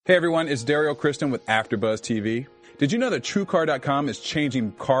Hey everyone, it's Dario Kristen with AfterBuzz TV. Did you know that TrueCar.com is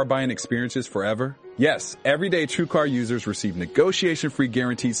changing car buying experiences forever? Yes, everyday TrueCar users receive negotiation-free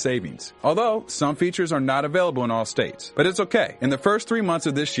guaranteed savings. Although, some features are not available in all states. But it's okay. In the first 3 months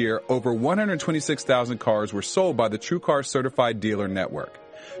of this year, over 126,000 cars were sold by the TrueCar Certified Dealer Network.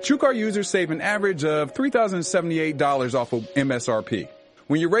 TrueCar users save an average of $3,078 off of MSRP.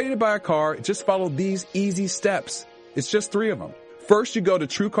 When you're ready to buy a car, just follow these easy steps. It's just 3 of them. First, you go to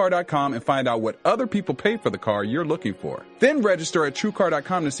TrueCar.com and find out what other people pay for the car you're looking for. Then register at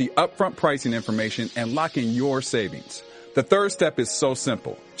TrueCar.com to see upfront pricing information and lock in your savings. The third step is so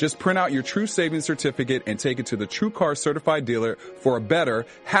simple. Just print out your True Savings Certificate and take it to the TrueCar Certified Dealer for a better,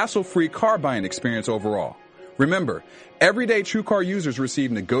 hassle-free car buying experience overall. Remember, everyday TrueCar users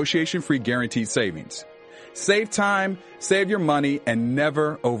receive negotiation-free guaranteed savings. Save time, save your money, and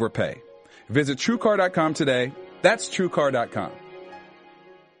never overpay. Visit TrueCar.com today. That's TrueCar.com.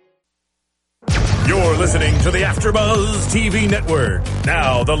 You're listening to the AfterBuzz TV Network.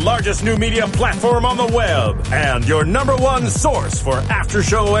 Now, the largest new media platform on the web and your number one source for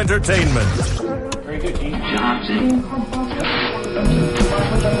after-show entertainment. Very good, Gene Johnson.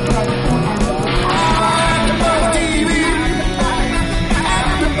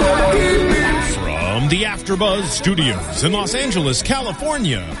 From the AfterBuzz Studios in Los Angeles,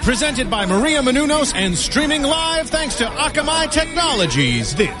 California, presented by Maria Menounos and streaming live thanks to Akamai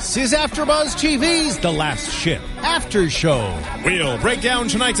Technologies, this is AfterBuzz TV's The Last Ship After Show. We'll break down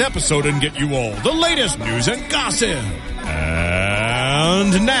tonight's episode and get you all the latest news and gossip.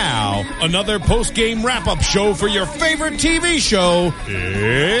 And now, another post-game wrap-up show for your favorite TV show.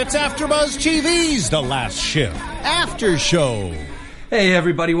 It's AfterBuzz TV's The Last Ship After Show. Hey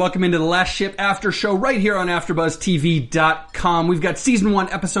everybody, welcome into the Last Ship After Show right here on AfterBuzzTV.com. We've got Season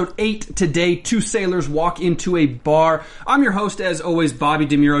 1, Episode 8 today. 2 sailors walk into a bar. I'm your host, as always, Bobby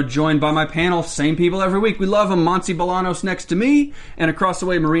DeMuro, joined by my panel, same people every week. We love them. Monty Bolanos next to me, and across the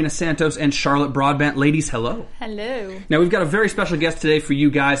way, Marina Santos and Charlotte Broadbent. Ladies, hello. Hello. Now, we've got a very special guest today for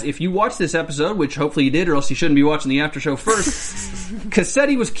you guys. If you watched this episode, which hopefully you did, or else you shouldn't be watching the After Show first,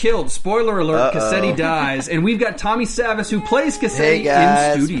 Cassetti was killed. Spoiler alert, Cassetti dies. And we've got Tommy Savas, who plays Cassetti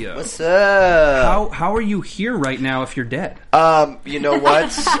in studio. What's up? How are you here right now if you're dead? You know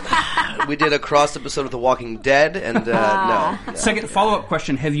what? We did a cross episode of The Walking Dead, and no. Second follow-up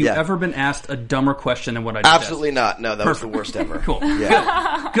question: have you ever been asked a dumber question than what I just Absolutely asked? not. No, that was the worst ever. Cool.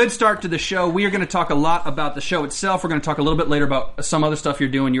 Yeah. Good start to the show. We are going to talk a lot about the show itself. We're going to talk a little bit later about some other stuff you're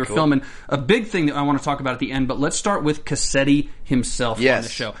doing. You're filming a big thing that I want to talk about at the end, but let's start with Cassetti himself on the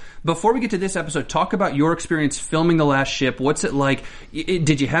show. Before we get to this episode, talk about your experience filming The Last Ship. What's it like?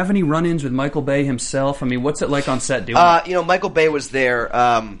 Did you have any run-ins with Michael Bay himself? I mean, what's it like on set doing it? Michael Bay was there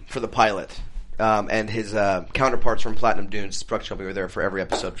for the pilot. And his counterparts from Platinum Dunes production company were there for every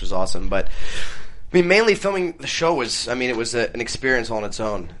episode, which was awesome. But I mean, mainly filming the show was, it was an experience all on its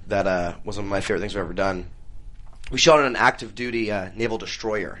own that was one of my favorite things I've ever done. We shot on an active duty naval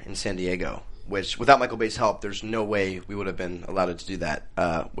destroyer in San Diego, which without Michael Bay's help, there's no way we would have been allowed to do that,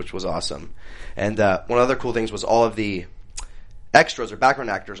 which was awesome. And one of the other cool things was all of the extras or background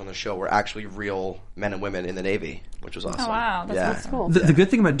actors on the show were actually real men and women in the Navy, which was awesome. Oh, wow. That's cool. The good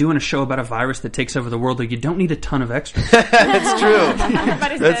thing about doing a show about a virus that takes over the world, though, you don't need a ton of extras. That's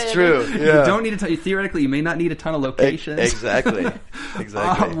true. That's true. Yeah. You don't need a ton. Theoretically, you may not need a ton of locations. Exactly.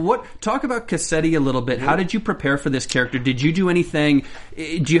 Talk about Cassetti a little bit. How did you prepare for this character? Did you do anything?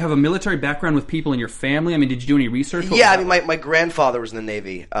 Do you have a military background with people in your family? I mean, did you do any research? My grandfather was in the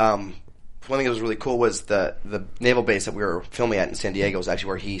Navy. One thing that was really cool was the naval base that we were filming at in San Diego was actually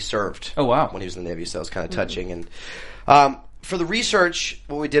where he served. Oh, wow. When he was in the Navy, so it was kind of touching. And for the research,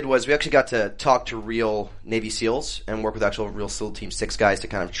 what we did was we actually got to talk to real Navy SEALs and work with actual real SEAL Team 6 guys to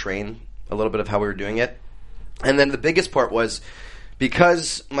kind of train a little bit of how we were doing it. And then the biggest part was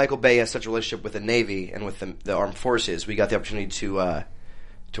because Michael Bay has such a relationship with the Navy and with the armed forces, we got the opportunity to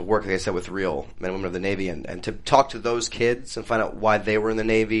work, like I said, with real men and women of the Navy and to talk to those kids and find out why they were in the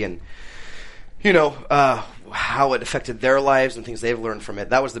Navy and how it affected their lives and things they've learned from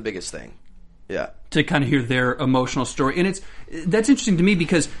it. That was the biggest thing. Yeah. To kind of hear their emotional story. And that's interesting to me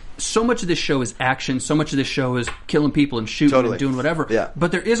because so much of this show is action, so much of this show is killing people and shooting and doing whatever. Yeah.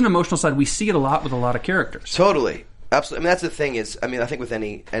 But there is an emotional side. We see it a lot with a lot of characters. Totally. Absolutely. I mean, that's the thing is, I think with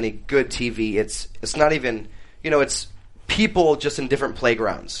any good TV, it's not even, it's people just in different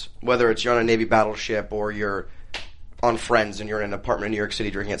playgrounds. Whether it's you're on a Navy battleship or you're on Friends and you're in an apartment in New York City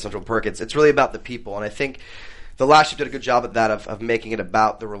drinking at Central Perk. It's really about the people. And I think The Last Ship did a good job at that of making it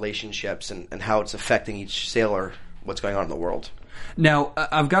about the relationships and how it's affecting each sailor, what's going on in the world. Now,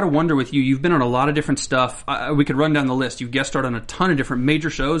 I've got to wonder with you, you've been on a lot of different stuff. We could run down the list. You've guest starred on a ton of different major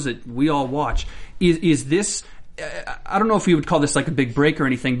shows that we all watch. Is this... I don't know if you would call this like a big break or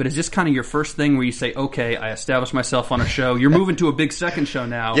anything, but is this kind of your first thing where you say, okay, I established myself on a show. You're moving to a big second show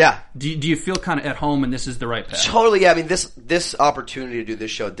now. Yeah. Do you feel kind of at home and this is the right path? Totally, yeah. I mean, this opportunity to do this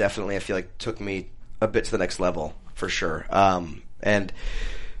show definitely, I feel like, took me a bit to the next level, for sure. And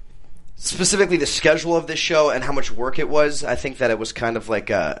specifically the schedule of this show and how much work it was, I think that it was kind of like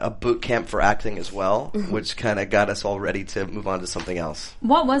a boot camp for acting as well, which kind of got us all ready to move on to something else.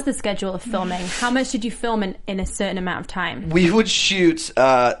 What was the schedule of filming? How much did you film in a certain amount of time? We would shoot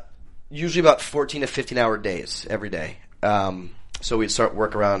usually about 14 to 15-hour days every day. So we'd start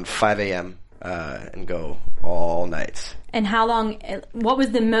work around 5 a.m. And go all night. And how long, what was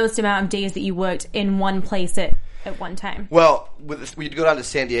the most amount of days that you worked in one place at one time? Well, we'd go down to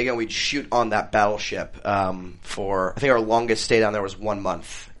San Diego and we'd shoot on that battleship for, I think our longest stay down there was 1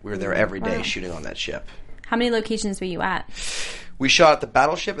 month. We were there every day shooting on that ship. How many locations were you at? We shot at the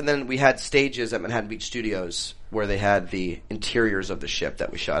battleship, and then we had stages at Manhattan Beach Studios where they had the interiors of the ship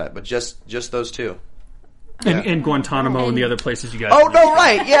that we shot at, but just those two. And Guantanamo and the other places you guys... Oh, no,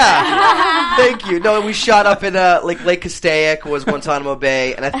 right, yeah. Thank you. No, we shot up in Lake Castaic was Guantanamo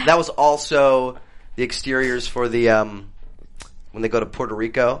Bay, and that was also the exteriors for the when they go to Puerto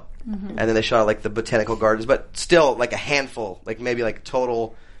Rico, and then they shot like the botanical gardens, but still like a handful, like maybe like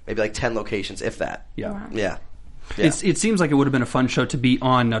total, maybe like 10 locations, if that. Yeah. Wow. Yeah. It seems like it would have been a fun show to be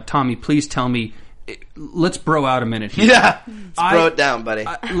on. Now, Tommy, please tell me... Let's bro out a minute here. Yeah, let's bro it down, buddy.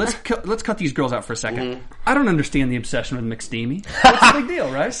 Let's cut these girls out for a second. I don't understand the obsession with McSteamy. What's the big deal,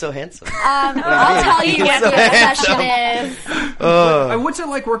 right? So handsome. I'll tell you what the obsession is. What's it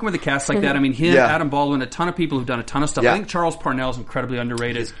like working with a cast like that? I mean, him, Adam Baldwin, a ton of people who've done a ton of stuff. I think Charles Parnell's incredibly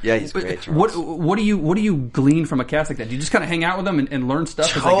underrated. He's great. Charles. What do you glean from a cast like that? Do you just kind of hang out with them and learn stuff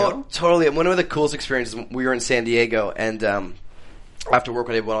as they go? Totally. One of the coolest experiences, we were in San Diego, and after work,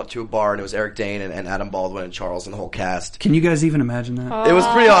 we went out to a bar, and it was Eric Dane and Adam Baldwin and Charles and the whole cast. Can you guys even imagine that? It was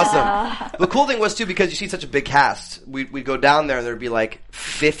pretty awesome. The cool thing was, too, because you see such a big cast, we'd go down there, and there'd be like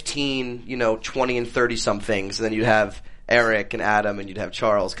 15, 20 and 30-somethings, and then you'd have Eric and Adam, and you'd have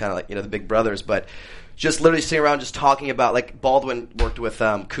Charles, kind of like, the big brothers, but just literally sitting around just talking about, like, Baldwin worked with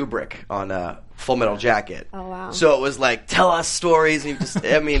Kubrick on Full Metal Jacket. Oh, wow. So it was like, tell us stories, and you just,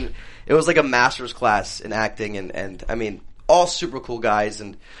 I mean, it was like a master's class in acting, and I mean, all super cool guys,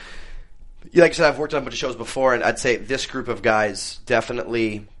 and like I said, I've worked on a bunch of shows before, and I'd say this group of guys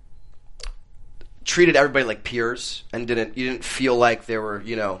definitely treated everybody like peers, and you didn't feel like they were,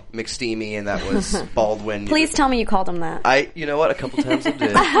 McSteamy and that was Baldwin. Please tell me you called him that. You know what? A couple times I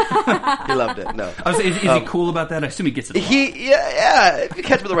did. He loved it. No, I was saying, is he cool about that? I assume he gets it. Yeah. If you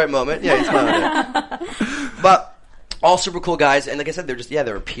catch him at the right moment, he's fine with it. But all super cool guys, and like I said, they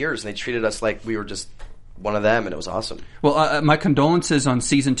were peers, and they treated us like we were just one of them, and it was awesome. Well, my condolences on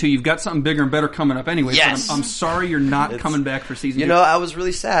season 2. You've got something bigger and better coming up anyway. Yes. So I'm sorry you're not coming back for season 2. I was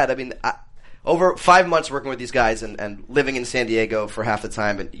really sad. I mean, over 5 months working with these guys and living in San Diego for half the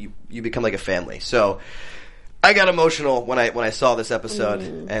time, and you become like a family. So I got emotional when I saw this episode,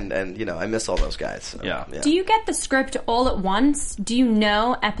 and I miss all those guys. So, yeah. Do you get the script all at once? Do you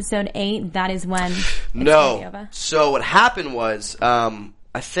know episode 8? That is when it's No. gonna be over? So what happened was,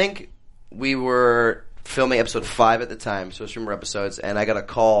 I think we were filming episode 5 at the time, so it's rumor episodes, and I got a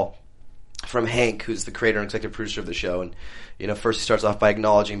call from Hank, who's the creator and executive producer of the show, and first he starts off by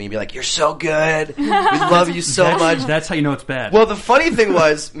acknowledging me and be like, "You're so good, we love you so much." That's how you know it's bad. Well, the funny thing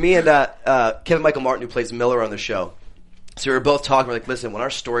was, me and Kevin Michael Martin, who plays Miller on the show, so we were both talking, we're like, listen, when our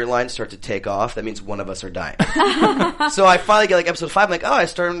storylines start to take off, that means one of us are dying. So I finally get like episode 5, I'm like, I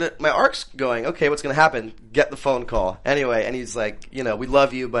started, my arc's going, okay, what's going to happen? Get the phone call. Anyway, and he's like, we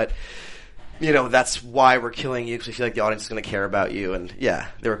love you, but that's why we're killing you, because we feel like the audience is going to care about you, and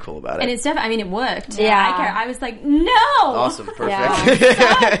they were cool about it. And it's definitely, it worked. Yeah. I was like, no! Awesome, perfect.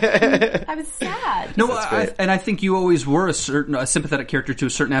 Yeah. I was sad. No, I think you always were a sympathetic character to a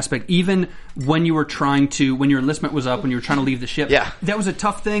certain aspect, even when you were when your enlistment was up, when you were trying to leave the ship. Yeah. That was a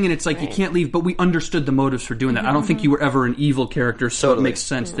tough thing, and it's like, you can't leave, but we understood the motives for doing that. I don't think you were ever an evil character, so it makes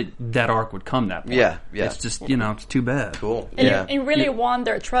sense that arc would come that way. Yeah. It's just, it's too bad. Cool. And you really won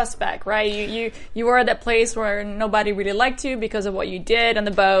their trust back, right? You were at that place where nobody really liked you because of what you did on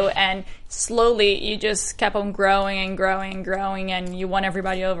the boat, and slowly you just kept on growing and growing and growing, and you won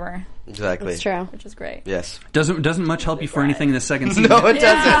everybody over. Exactly. That's true. Which is great. Yes. Doesn't much help you for anything in the second season. No, it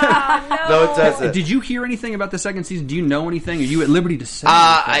doesn't. No, it doesn't. Did you hear anything about the second season? Do you know anything? Are you at liberty to say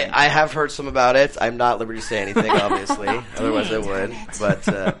anything? I have heard some about it. I'm not at liberty to say anything, obviously. Otherwise I would.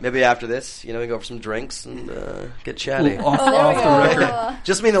 But maybe after this, we go for some drinks and get chatty. Off the record.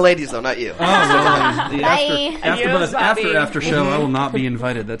 Just me and the ladies, though, not you. Oh, well, the after show, I will not be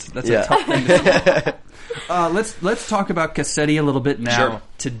invited. That's a tough thing to say. Let's talk about Cassetti a little bit now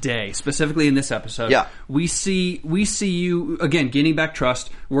today, specifically in this episode. Yeah. We see you again gaining back trust,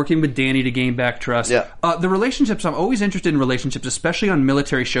 working with Danny to gain back trust. Yeah. The relationships, I'm always interested in relationships, especially on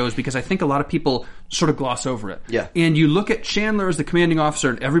military shows, because I think a lot of people sort of gloss over it. Yeah. And you look at Chandler as the commanding officer,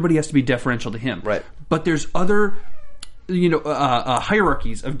 and everybody has to be deferential to him. Right. But there's other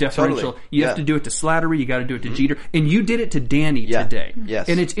hierarchies of deferential. Totally. You have to do it to Slattery, you got to do it to Jeter, and you did it to Danny today. Yes.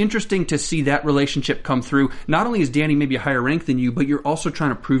 And it's interesting to see that relationship come through. Not only is Danny maybe a higher rank than you, but you're also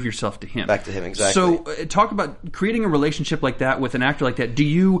trying to prove yourself to him. Back to him, exactly. So talk about creating a relationship like that with an actor like that. Do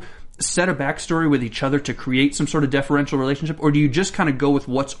you set a backstory with each other to create some sort of deferential relationship, or do you just kind of go with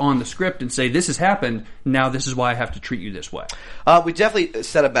what's on the script and say, this has happened, now this is why I have to treat you this way? We definitely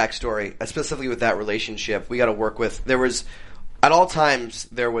set a backstory, specifically with that relationship. We got to work with, at all times,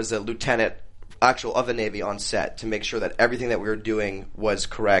 there was a lieutenant of the Navy on set to make sure that everything that we were doing was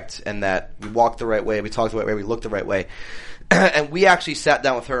correct and that we walked the right way, we talked the right way, we looked the right way. And we actually sat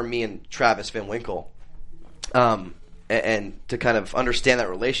down with her, me and Travis Van Winkle, and to kind of understand that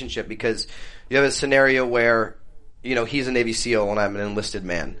relationship, because you have a scenario where, he's a Navy SEAL and I'm an enlisted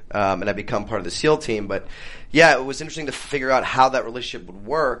man, and I become part of the SEAL team. But yeah, it was interesting to figure out how that relationship would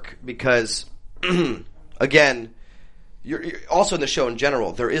work because, again, you're also in the show in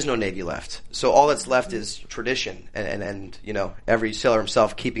general, there is no Navy left. So all that's left is tradition and every sailor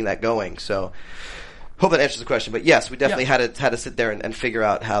himself keeping that going. So hope that answers the question. But yes, we definitely had to sit there and figure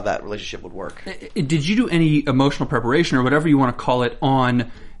out how that relationship would work. Did you do any emotional preparation or whatever you want to call it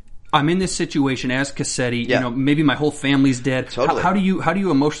on, I'm in this situation as Cassetti, maybe my whole family's dead. Totally. How do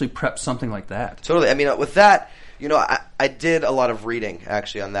you emotionally prep something like that? Totally. I mean, with that, I did a lot of reading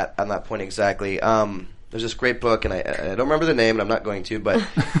actually on that point exactly. There's this great book, and I don't remember the name, and I'm not going to, but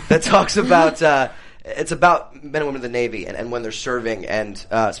that talks about it's about men and women in the Navy and when they're serving, and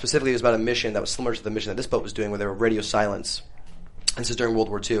specifically it was about a mission that was similar to the mission that this boat was doing, where they were radio silence. This is during World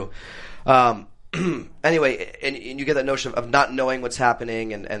War II. Anyway, and you get that notion of not knowing what's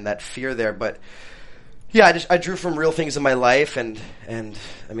happening and that fear there, but yeah, I drew from real things in my life, and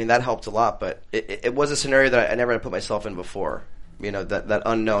I mean that helped a lot. But it was a scenario that I never had put myself in before. That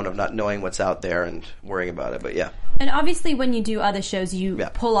unknown of not knowing what's out there and worrying about it. But yeah. And obviously when you do other shows, you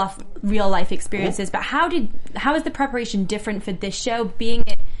pull off real life experiences. But how is the preparation different for this show,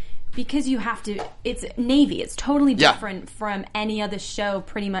 because you have to, it's Navy, it's totally different from any other show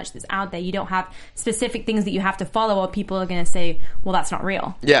pretty much that's out there. You don't have specific things that you have to follow, or people are going to say, well, that's not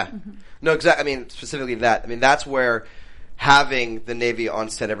real. Yeah. Mm-hmm. No, exactly. I mean, specifically that. I mean, that's where having the Navy on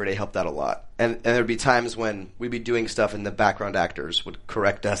set every day helped out a lot. And there'd be times when we'd be doing stuff and the background actors would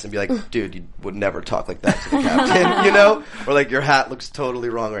correct us and be like, dude, you would never talk like that to the captain, Or like, your hat looks totally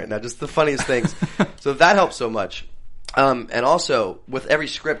wrong right now. Just the funniest things. So that helped so much. And also, with every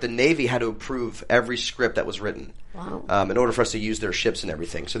script, the Navy had to approve every script that was written. Wow. In order for us to use their ships and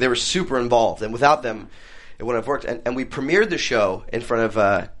everything. So they were super involved. And without them, it wouldn't have worked. And we premiered the show in front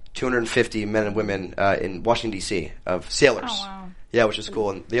of 250 men and women in Washington, D.C. of sailors. Oh, wow. Yeah, which was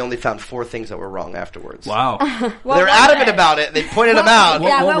cool. And they only found 4 things that were wrong afterwards. Wow. They were adamant about it. They pointed them out.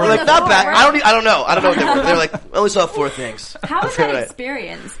 Yeah, we're like, not bad. I don't know. I don't know what they were. They were like, I only saw 4 things. How was that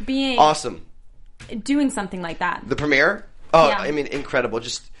experience, being awesome, doing something like that? The premiere? Oh, yeah. I mean, incredible.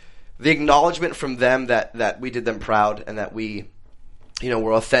 Just the acknowledgement from them that we did them proud and that we,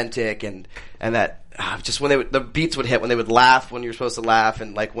 were authentic and that just when the beats would hit, when they would laugh when you were supposed to laugh,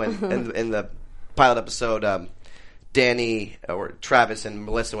 and like when in the pilot episode, Danny or Travis and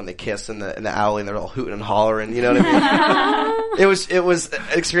Melissa, when they kiss in the alley and they're all hooting and hollering, you know what I mean? It was an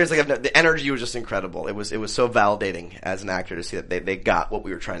experience like the energy was just incredible. It was so validating as an actor to see that they got what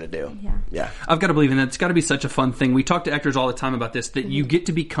we were trying to do. Yeah. I've got to believe in that. It's got to be such a fun thing. We talk to actors all the time about this, that you get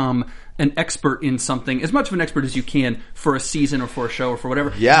to become an expert in something, as much of an expert as you can for a season or for a show or for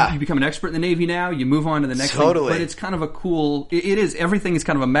whatever. Yeah. You become an expert in the Navy now, you move on to the next thing. But it's kind of a cool, it is, everything is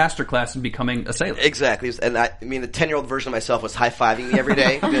kind of a masterclass in becoming a sailor. Exactly. And I mean, the 10-year-old version of myself was high-fiving me every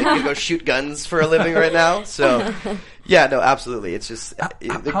day. You go shoot guns for a living right now. So, yeah, no, absolutely. It's just, they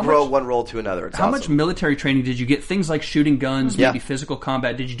grow one role to another. It's how much military training did you get? Things like shooting guns, maybe physical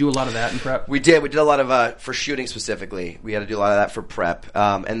combat. Did you do a lot of that in prep? We did. We did a lot of, for shooting specifically. We had to do a lot of that for prep.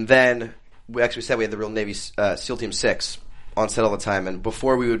 And then, we actually said we had the real Navy SEAL Team 6. on set all the time, and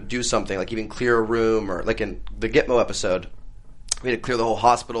before we would do something, like even clear a room, or like in the Gitmo episode, we had to clear the whole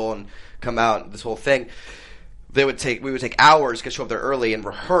hospital and come out and this whole thing. We would take hours to show up there early and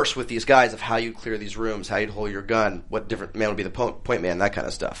rehearse with these guys of how you clear these rooms, how you'd hold your gun, what different man would be the point man, that kind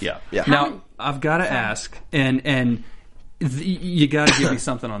of stuff. Yeah. Now, I've got to ask, and you got to give me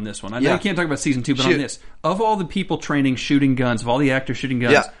something on this one. I know you can't talk about season 2, but on this, of all the people training shooting guns, of all the actors shooting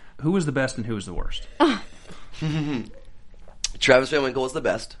guns, who was the best and who was the worst? Travis Van Winkle was the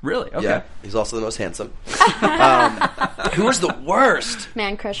best. Really? Okay. Yeah, he's also the most handsome. Who was the worst?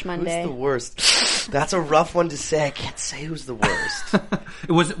 Man Crush Monday. Who's the worst? That's a rough one to say. I can't say who's the worst.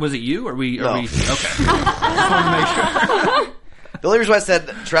 Was it you? Or we? No. Okay. Just want to make sure. The only reason why I said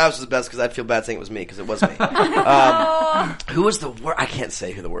Travis was the best because I'd feel bad saying it was me because it was me. Who was the worst? I can't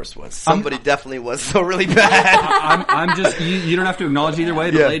say who the worst was. Somebody definitely was so really bad. I'm just. You don't have to acknowledge either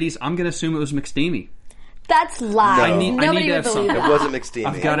way, but ladies, I'm going to assume it was McSteamy. That's lies. No. Nobody to would have believe something. that. It wasn't McSteamy.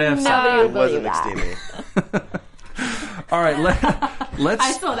 I've got to have Nobody something. would It wasn't believe that. McSteamy. All right, let's.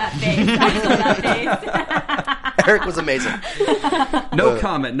 I saw that face. Eric was amazing. No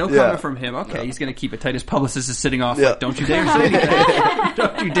comment from him. Okay, he's going to keep it tight. His publicist is sitting off like, don't you dare say anything.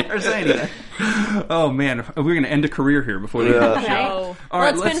 Don't you dare say anything. Oh, man. We're going to end a career here before the end of the show. All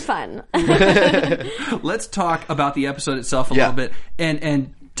right, it's been fun. Let's talk about the episode itself a little bit.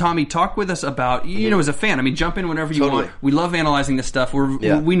 And Tommy, talk with us about, as a fan. I mean, jump in whenever you want. We love analyzing this stuff. We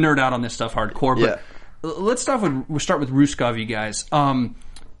nerd out on this stuff hardcore. But let's start with Ruskov, you guys.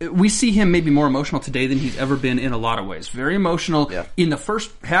 We see him maybe more emotional today than he's ever been in a lot of ways. Very emotional. Yeah. In the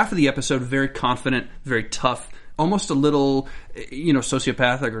first half of the episode, very confident, very tough, almost a little,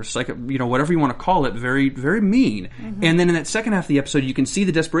 sociopathic or whatever you want to call it, very, very mean. Mm-hmm. And then in that second half of the episode, you can see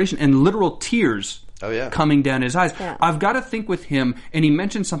the desperation and literal tears coming down his eyes. Yeah. I've got to think with him, and he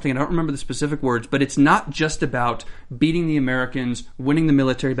mentioned something, and I don't remember the specific words, but it's not just about beating the Americans, winning the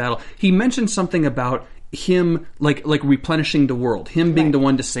military battle. He mentioned something about him like replenishing the world, him being the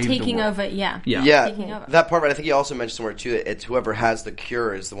one to save the world. Taking over, Taking over. That part, but I think he also mentioned somewhere too that it's whoever has the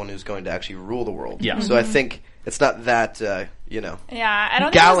cure is the one who's going to actually rule the world. Yeah. So I think it's not that I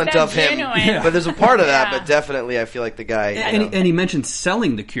don't gallant think of him, but there's a part of that. But definitely, I feel like the guy. And he mentioned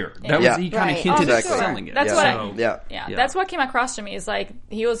selling the cure. That was he kind of hinted at selling it. That's that's what came across to me. Is like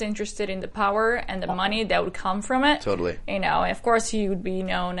he was interested in the power and the money that would come from it. Totally. And of course, he would be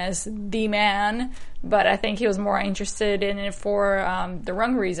known as the man, but I think he was more interested in it for the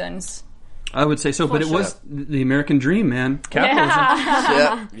wrong reasons. I would say so, but it was the American dream, man. Capitalism.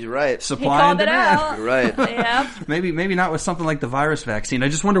 Yeah, you're right. Supply and demand. You're right. Yep. Maybe not with something like the virus vaccine. I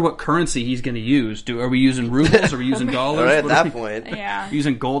just wonder what currency he's going to use. Are we using rubles? Are we using dollars? Right, at that point.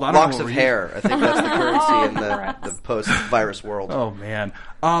 Using gold? I don't know. Locks of hair. I think that's the currency in the post-virus world. Oh, man.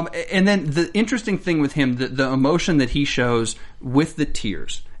 And then the interesting thing with him, the emotion that he shows with the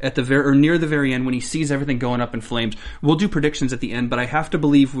tears at the near the very end when he sees everything going up in flames. We'll do predictions at the end, but I have to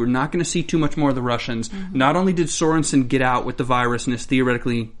believe we're not going to see too much more of the Russians. Mm-hmm. Not only did Sorensen get out with the virus and is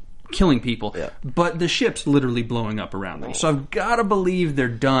theoretically killing people, but the ship's literally blowing up around them. So I've got to believe they're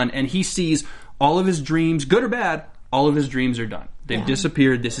done, and he sees all of his dreams, good or bad, all of his dreams are done. They've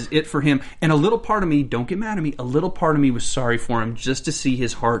disappeared. This is it for him. And a little part of me, don't get mad at me, a little part of me was sorry for him just to see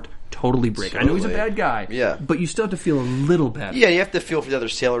his heart totally break. I know he's a bad guy, but you still have to feel a little bad. Yeah, you have to feel for the other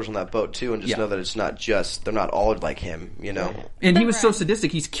sailors on that boat, too, and just know that it's not just, they're not all like him, And he was so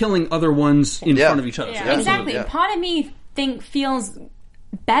sadistic, he's killing other ones in front of each other. Yeah. So exactly. Yeah. Part of me feels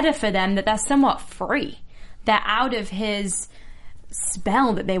better for them that they're somewhat free. They're out of his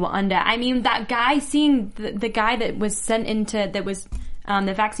spell that they were under. I mean, that guy, seeing the guy that was sent into,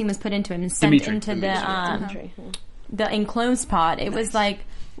 the vaccine was put into him and sent into the enclosed pod. It was like,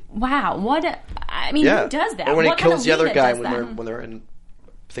 wow, who does that? Or when he kills the other guy when they're in,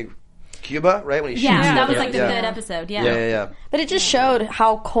 I think, Cuba, right? When he shoots that was like the third episode. Yeah. But it just showed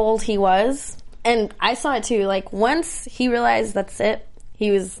how cold he was, and I saw it too. Like once he realized that's it,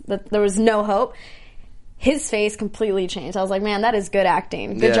 there was no hope. His face completely changed. I was like, man, that is good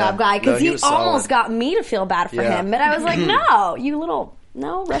acting. Good job, guy. Because he almost got me to feel bad for him. But I was like, no, you little,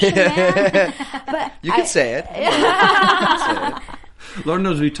 Russian man. But you can say it. Lord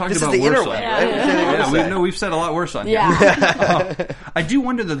knows we talked about worse on. Right? We've said a lot worse on. I do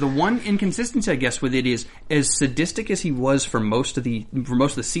wonder that the one inconsistency, I guess, with it is as sadistic as he was for most of the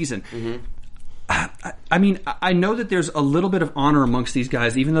season. Mm-hmm. I mean, I know that there's a little bit of honor amongst these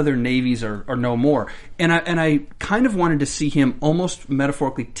guys, even though their navies are no more. And I kind of wanted to see him almost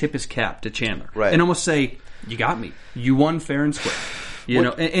metaphorically tip his cap to Chandler, and almost say, "You got me. You won fair and square." You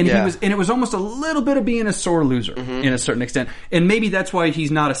know, and he was, and it was almost a little bit of being a sore loser in a certain extent, and maybe that's why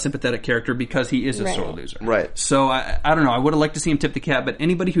he's not a sympathetic character because he is a sore loser. Right. So I don't know. I would have liked to see him tip the cap, but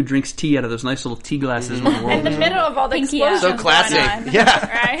anybody who drinks tea out of those nice little tea glasses in the world, in the middle of all the explosions, so classy.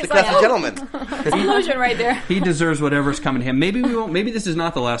 Right? The classy gentleman. Explosion right there. He deserves whatever's coming to him. Maybe we won't. Maybe this is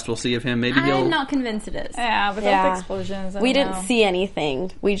not the last we'll see of him. Maybe he'll. I'm not convinced it is. Yeah, with all the explosions, we didn't see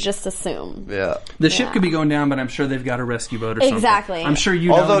anything. We just assume. Yeah. The ship could be going down, but I'm sure they've got a rescue boat or something. Exactly. I'm sure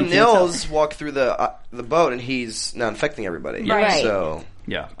you. Although Nils walked through the boat and he's now infecting everybody. Right. So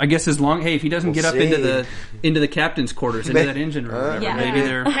yeah, I guess if he doesn't get up into the captain's quarters, into that engine room, or whatever, maybe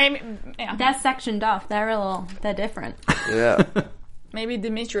they're that's sectioned off. They're different. Yeah. Maybe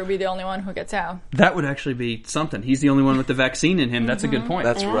Dimitri will be the only one who gets out. That would actually be something. He's the only one with the vaccine in him. That's a good point.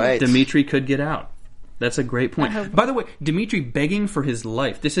 That's right. Dimitri could get out. That's a great point. By the way, Dimitri begging for his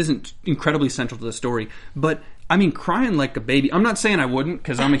life. This isn't incredibly central to the story, but I mean, crying like a baby. I'm not saying I wouldn't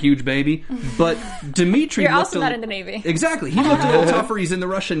because I'm a huge baby, but Dimitri. You're also not in the Navy. Exactly. He looked a little tougher. He's in the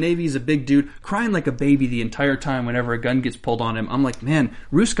Russian Navy. He's a big dude, crying like a baby the entire time. Whenever a gun gets pulled on him, I'm like, man,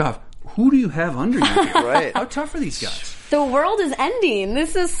 Ruskov, who do you have under you? Right. How tough are these guys? The world is ending.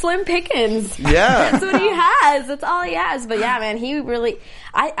 This is slim pickings. Yeah. That's what he has. That's all he has. But yeah, man, he really...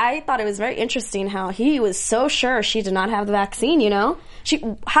 I thought it was very interesting how he was so sure she did not have the vaccine, you know?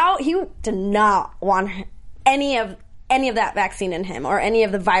 How he did not want any of that vaccine in him or any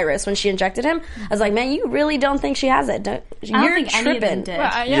of the virus when she injected him. I was like, man, you really don't think she has it. You're think tripping. any of them did.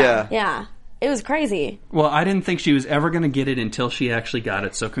 Well, Yeah. It was crazy. Well, I didn't think she was ever going to get it until she actually got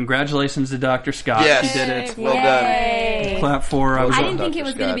it. So congratulations to Dr. Scott. Yes. She did it. Well done. Clap for her. I didn't think it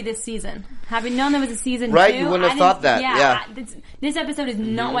was going to be this season. Having known there was a season 2. Right, you wouldn't have thought that. Yeah. This episode is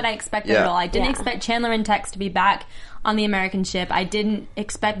not what I expected at all. I didn't expect Chandler and Tex to be back on the American ship. I didn't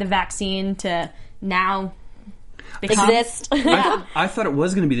expect the vaccine to now exist. I thought it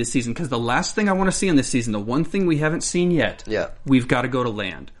was going to be this season because the last thing I want to see in this season, the one thing we haven't seen yet, we've got to go to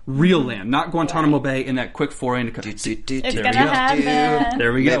land. Real land, not Guantanamo Bay in that quick foray into... It's going to happen.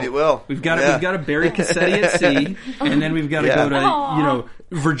 There we go. Maybe it will. We've got to bury Cassetti at sea, and then we've got to go to,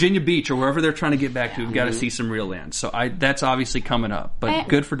 Virginia Beach or wherever they're trying to get back to. We've got to see some real land. So that's obviously coming up. But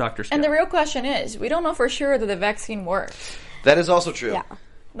good for Dr. Scott. And the real question is, we don't know for sure that the vaccine works. That is also true. Yeah.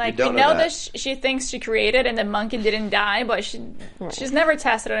 Like, we know that she thinks she created and the monkey didn't die, but she's never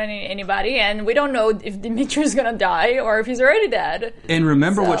tested on anybody, and we don't know if Dimitri's going to die or if he's already dead. And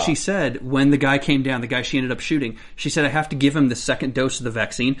remember what she said when the guy came down, the guy she ended up shooting. She said, I have to give him the second dose of the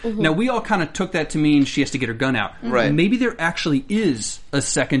vaccine. Now, we all kind of took that to mean she has to get her gun out. Right. Maybe there actually is a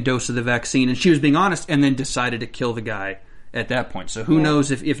second dose of the vaccine, and she was being honest and then decided to kill the guy at that point. So who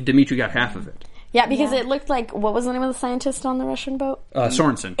knows if Dimitri got half of it. Yeah, because it looked like, what was the name of the scientist on the Russian boat?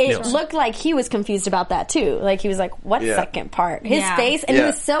 Sorensen. It looked like he was confused about that, too. Like, he was like, what second part? His face, and he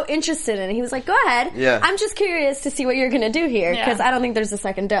was so interested in it. He was like, go ahead. Yeah. I'm just curious to see what you're going to do here, because I don't think there's a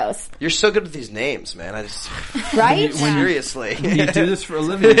second dose. You're so good with these names, man. I just... Right? Seriously. You do this for a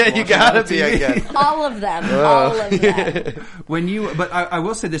living. You gotta be, I guess. All of them. All of them. But I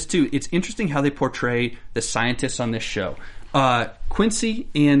will say this, too. It's interesting how they portray the scientists on this show. Quincy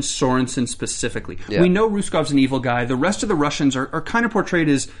and Sorensen specifically. We know Ruskov's an evil guy. The rest of the Russians are kind of portrayed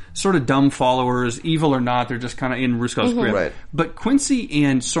as sort of dumb followers, evil or not. They're just kind of in Ruskov's grip. Right. But Quincy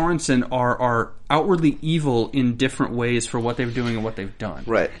and Sorensen are outwardly evil in different ways for what they're doing and what they've done.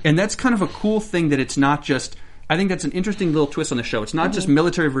 Right. And that's kind of a cool thing that it's not just... I think that's an interesting little twist on the show. It's not just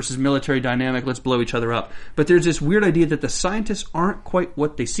military versus military dynamic, let's blow each other up. But there's this weird idea that the scientists aren't quite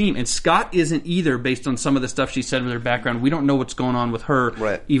what they seem. And Scott isn't either, based on some of the stuff she said with her background. We don't know what's going on with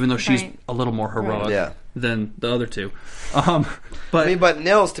her, even though she's a little more heroic than the other two. But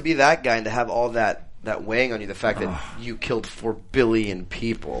Nils, to be that guy and to have all that weighing on you, the fact that you killed 4 billion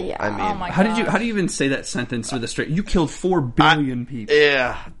people. Yeah. I mean, how do you even say that sentence with a straight? You killed 4 billion people.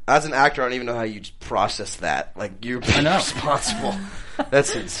 Yeah. As an actor, I don't even know how you process that. Like, you're responsible.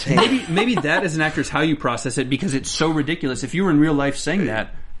 That's insane. Maybe that as an actor is how you process it, because it's so ridiculous. If you were in real life saying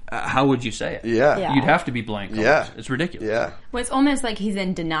that, how would you say it? Yeah. You'd have to be blank. Yeah. It's ridiculous. Yeah. Well, it's almost like he's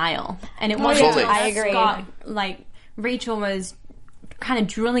in denial. And it wasn't I agree. Scott, like, Rachel was kind of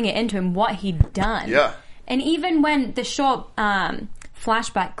drilling it into him what he'd done. Yeah. And even when the short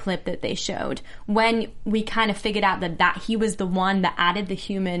flashback clip that they showed, when we kind of figured out that he was the one that added the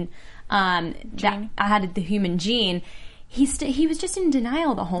human gene, he was just in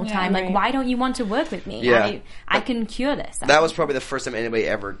denial the whole time. Like, why don't you want to work with me? Yeah. I can cure this. That was probably the first time anybody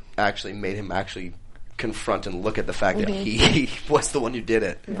ever actually made him actually confront and look at the fact that he was the one who did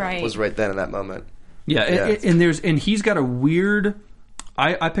it. Right. Was right then in that moment. Yeah. And he's got a weird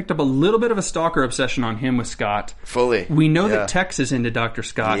I picked up a little bit of a stalker obsession on him with Scott. Fully. We know that Tex is into Dr.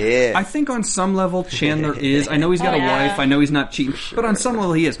 Scott. Yeah. I think on some level Chandler is. I know he's got a wife. I know he's not cheating. But on some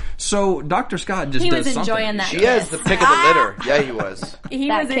level he is. So Dr. Scott just does something. He was enjoying that She kiss. has the pick of the litter. Yeah, he was. He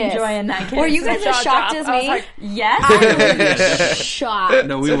was enjoying that kiss. Were you guys as shocked as me? Like, yes. I was shocked.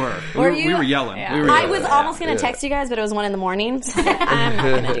 No, we were. We were yelling. Yeah. We were I yelling. was almost going to text you guys, but it was 1 a.m. So I was like, I'm not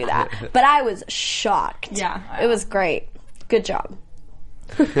going to do that. But I was shocked. Yeah. It was great. Good job.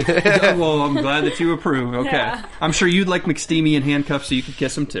 Well, I'm glad that you approve. Okay. Yeah. I'm sure you'd like McSteamy in handcuffs so you could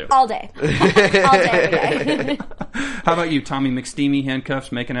kiss him too. All day. All day, every day. How about you, Tommy McSteamy,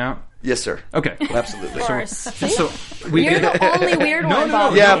 handcuffs, making out? Yes, sir. Okay. Absolutely. Of course. So we You're did. the only weird one,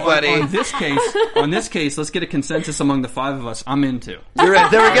 Bob. Yeah, No, buddy. On this case, let's get a consensus among the 5 of us. I'm into. You're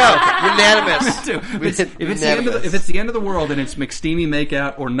right. There we go. Unanimous. If it's the end of the world and it's McSteamy make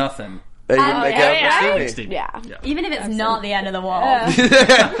out or nothing. You make out yeah. with Stevie. Yeah. Even if it's not the end of the world.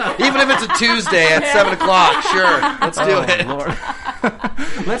 Even if it's a Tuesday at 7 o'clock, sure. Let's do it. Lord.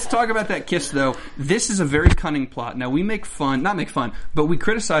 Let's talk about that kiss, though. This is a very cunning plot. Now, we not make fun, but we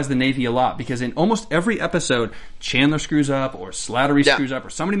criticize the Navy a lot because in almost every episode, Chandler screws up or Slattery screws up or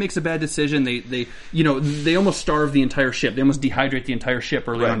somebody makes a bad decision. They almost starve the entire ship. They almost dehydrate the entire ship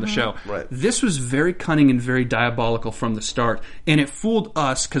early on in the show. Right. This was very cunning and very diabolical from the start, and it fooled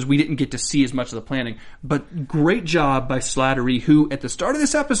us because we didn't get to see as much of the planning. But great job by Slattery, who at the start of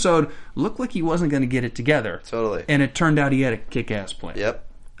this episode looked like he wasn't going to get it together. Totally. And it turned out he had a kick-ass plan. Yep.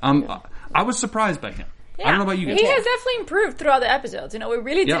 I was surprised by him. Yeah. I don't know about you guys. He has definitely improved throughout the episodes. We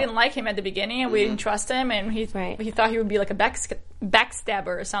really Yeah. didn't like him at the beginning, and we didn't trust him, and he thought he would be like a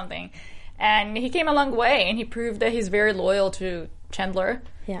backstabber or something. And he came a long way, and he proved that he's very loyal to Chandler.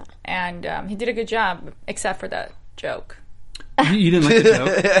 Yeah. And he did a good job, except for that joke. You didn't like the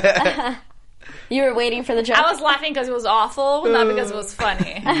joke? You were waiting for the joke. I was laughing because it was awful, not because it was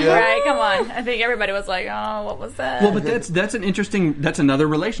funny. Right? Come on. I think everybody was like, "Oh, what was that?" Well, but that's another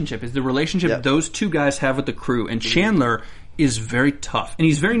relationship. Is the relationship those two guys have with the crew. And Chandler is very tough. And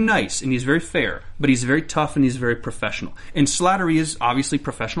he's very nice and he's very fair. But he's very tough and he's very professional. And Slattery is obviously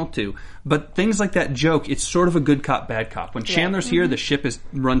professional too. But things like that joke, it's sort of a good cop, bad cop. When Chandler's here, the ship is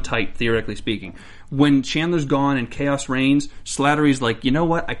run tight, theoretically speaking. When Chandler's gone and chaos reigns, Slattery's like, you know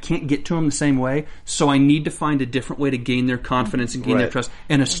what? I can't get to him the same way, so I need to find a different way to gain their confidence and gain their trust.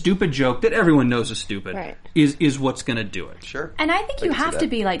 And a stupid joke that everyone knows is stupid is what's going to do it. Sure. And I think you have to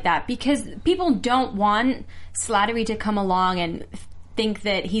be like that because people don't want Slattery to come along and think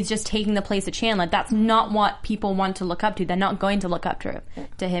that he's just taking the place of Chandler. That's not what people want to look up to. They're not going to look up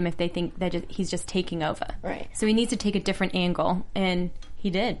to him if they think that he's just taking over. Right. So he needs to take a different angle, and he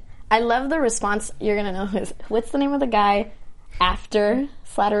did. I love the response. You're going to know what's the name of the guy after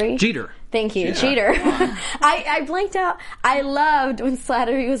Slattery? Jeter. Thank you, Jeter. I blanked out. I loved when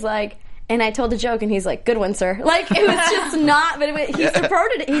Slattery was like, and I told a joke, and he's like, "Good one, sir." Like it was just not, but he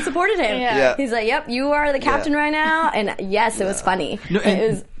supported. He supported him. Yeah. He's like, "Yep, you are the captain right now." And yes, it was funny. No, it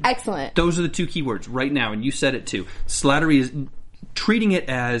was excellent. Those are the two key words right now, and you said it too. Slattery is treating it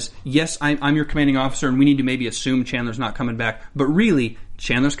as, yes, I'm your commanding officer, and we need to maybe assume Chandler's not coming back, but really,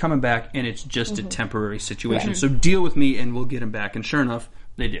 Chandler's coming back, and it's just a temporary situation. Right. So deal with me, and we'll get him back. And sure enough,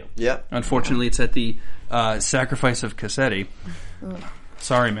 they do. Yep. Unfortunately, it's at the sacrifice of Cassetti.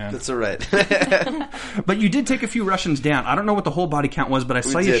 Sorry, man. That's all right. But you did take a few Russians down. I don't know what the whole body count was, but I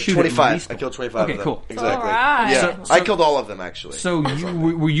saw you shoot 25. at least. I killed 25 okay, of them. cool. Exactly. All right. Yeah. I killed all of them, actually. So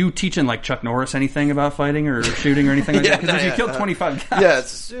were you teaching, like, Chuck Norris anything about fighting or shooting or anything like that? Because if you killed 25 guys... Yeah,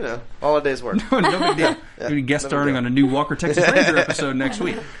 it's, all a day's work. No big deal. You're going to guest starring on a new Walker, Texas Ranger episode next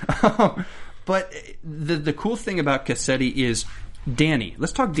week. But the cool thing about Cassetti is... Danny.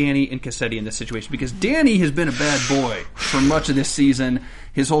 Let's talk Danny and Cassetti in this situation because Danny has been a bad boy for much of this season.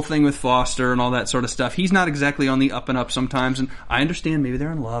 His whole thing with Foster and all that sort of stuff. He's not exactly on the up and up sometimes, and I understand maybe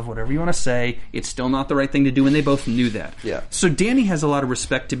they're in love, whatever you want to say. It's still not the right thing to do, and they both knew that. Yeah. So Danny has a lot of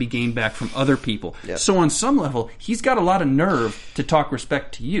respect to be gained back from other people. Yeah. So on some level, he's got a lot of nerve to talk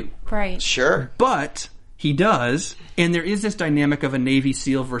respect to you. Right. Sure. But... he does, and there is this dynamic of a Navy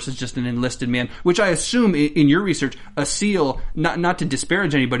SEAL versus just an enlisted man, which I assume in your research, a SEAL, not to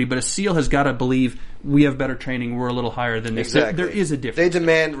disparage anybody, but a SEAL has got to believe we have better training, we're a little higher than this. Exactly. There is a difference. They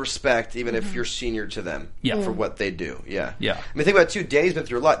demand respect even if you're senior to them for what they do. Yeah. Yeah. I mean, think about it, too. Danny's been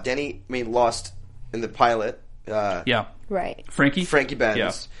through a lot. Danny, lost in the pilot. Right. Frankie Benz.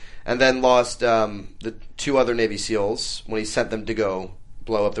 Yeah. And then lost the two other Navy SEALs when he sent them to go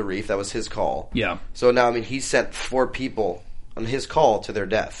blow up the reef. That was his call. Yeah. So now, he sent 4 people on his call to their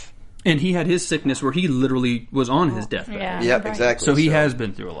death. And he had his sickness where he literally was on his deathbed. Yeah. Yep, exactly. So he has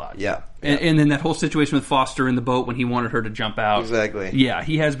been through a lot. Yeah. And then that whole situation with Foster in the boat when he wanted her to jump out. Exactly. Yeah,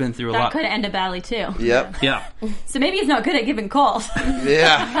 he has been through a lot. That could end up badly too. Yep. Yeah. So maybe he's not good at giving calls.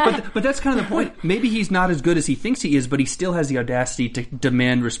 Yeah. But that's kind of the point. Maybe he's not as good as he thinks he is, but he still has the audacity to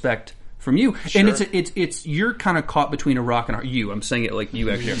demand respect from you. Sure. And it's you're kind of caught between a rock and I'm saying it like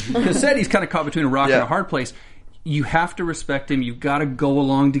you actually are. Cassetti's kind of caught between a rock and a hard place. You have to respect him. You've got to go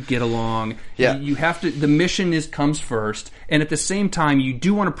along to get along. Yeah. You have to. The mission comes first, and at the same time, you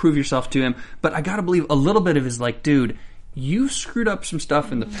do want to prove yourself to him. But I got to believe a little bit of his like, dude, you screwed up some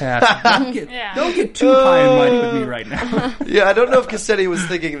stuff in the past. Don't get too high and mighty with me right now. Yeah, I don't know if Cassetti was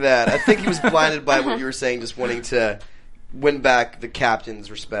thinking that. I think he was blinded by what you were saying, just wanting to win back the captain's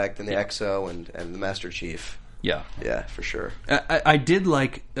respect and the XO and the Master Chief. Yeah. Yeah, for sure. I did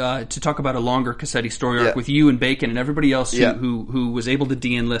like to talk about a longer Cassetti story arc with you and Bacon and everybody else who was able to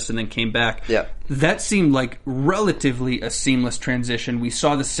de-enlist and then came back. Yeah. That seemed like relatively a seamless transition. We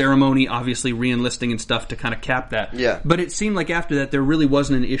saw the ceremony, obviously re-enlisting and stuff to kind of cap that. Yeah. But it seemed like after that there really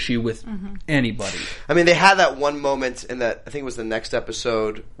wasn't an issue with anybody. I mean, they had that one moment in that, I think it was the next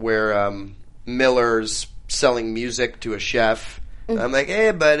episode, where Miller's selling music to a chef. I'm like,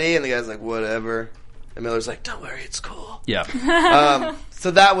 hey, buddy. And the guy's like, whatever. And Miller's like, don't worry, it's cool. Yeah.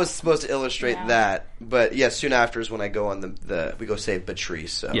 So that was supposed to illustrate that. But yeah, soon after is when I go on we go save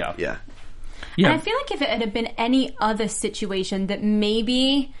Patrice. So yeah. And I feel like if it had been any other situation that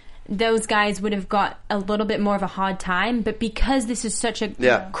maybe those guys would have got a little bit more of a hard time, but because this is such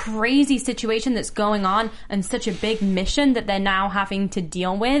a crazy situation that's going on and such a big mission that they're now having to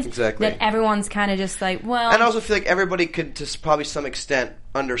deal with, that everyone's kind of just like, well... And I also feel like everybody could, to probably some extent,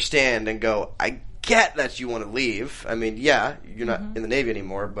 understand and go, I get that you want to leave. I mean, yeah, you're not in the Navy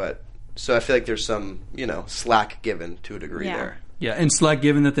anymore, but... So I feel like there's some, slack given to a degree there. Yeah, and slack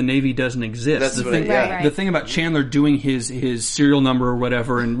given that the Navy doesn't exist. That's the thing about Chandler doing his serial number or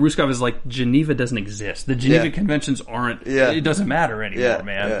whatever, and Ruskov is like, Geneva doesn't exist. The Geneva Conventions aren't. It doesn't matter anymore,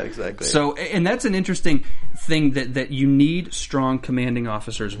 man. Yeah, exactly. So, and that's an interesting thing that you need strong commanding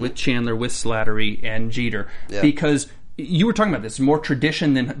officers with Chandler, with Slattery, and Jeter, because you were talking about this, more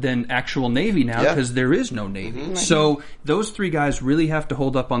tradition than actual Navy now, because there is no Navy. So those three guys really have to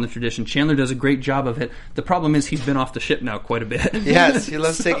hold up on the tradition. Chandler does a great job of it. The problem is he's been off the ship now quite a bit. Yes, he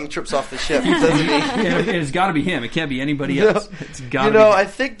loves taking trips off the ship, doesn't he? It's got to be him. It can't be anybody else. It's got to be him. I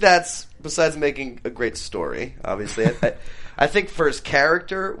think that's, besides making a great story, obviously, I think for his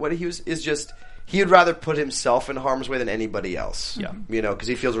character, what he was is just... He would rather put himself in harm's way than anybody else. Yeah. Because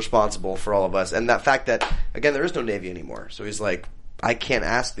he feels responsible for all of us. And that fact that, again, there is no Navy anymore. So he's like, I can't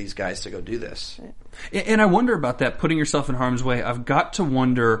ask these guys to go do this. And I wonder about that, putting yourself in harm's way. I've got to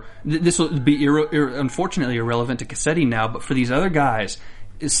wonder, this will be unfortunately irrelevant to Cassetti now, but for these other guys,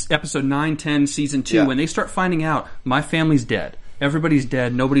 episode 9, 10, season 2, when they start finding out, my family's dead, everybody's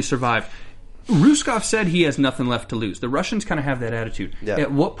dead, nobody survived. Ruskov said he has nothing left to lose. The Russians kind of have that attitude. Yeah.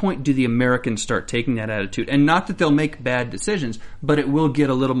 At what point do the Americans start taking that attitude? And not that they'll make bad decisions, but it will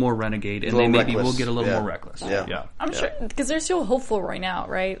get a little more renegade, and they maybe will get a little more reckless. Yeah. I'm sure, because they're still hopeful right now,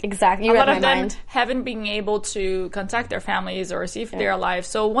 right? Exactly. A lot of them haven't been able to contact their families or see if they're alive.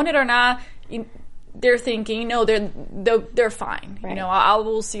 So want it or not, they're thinking, no, they're fine. Right. I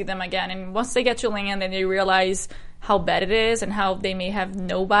will see them again. And once they get to land and they realize how bad it is and how they may have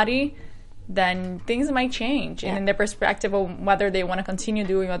nobody, then things might change in their perspective of whether they want to continue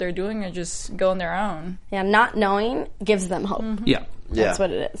doing what they're doing or just go on their own. Yeah, not knowing gives them hope. Yeah. That's what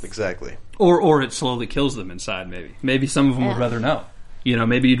it is. Exactly. Or it slowly kills them inside, maybe. Maybe some of them would rather know.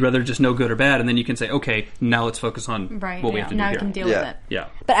 Maybe you'd rather just know good or bad, and then you can say, okay, now let's focus on what we have to do now here. Now we can deal with it. Yeah.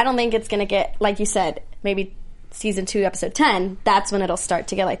 But I don't think it's going to get, like you said, maybe season 2, episode 10, that's when it'll start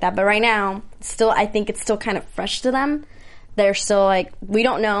to get like that. But right now, I think it's still kind of fresh to them. They're still like, we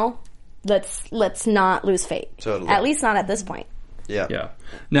don't know. Let's not lose faith. Totally. At least not at this point. Yeah.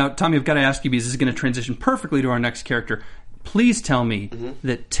 Now, Tommy, I've got to ask you, because this is going to transition perfectly to our next character. Please tell me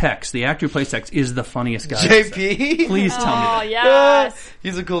that Tex, the actor who plays Tex, is the funniest guy. JP? Please tell me that. Oh, yes.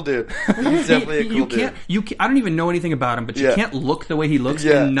 He's a cool dude. He's definitely a cool dude. I don't even know anything about him, but you can't look the way he looks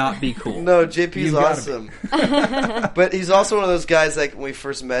and not be cool. No, JP's awesome. But he's also one of those guys, like, when we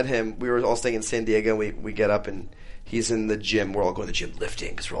first met him, we were all staying in San Diego, and we get up and he's in the gym. We're all going to the gym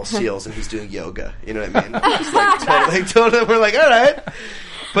lifting because we're all SEALs, and he's doing yoga. You know what I mean? Just like totally. We're like, all right.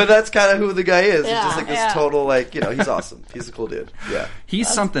 But that's kind of who the guy is. He's just like this total, like, he's awesome. He's a cool dude. Yeah. He's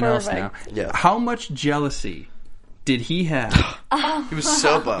something else now. Yeah. How much jealousy did he have? He was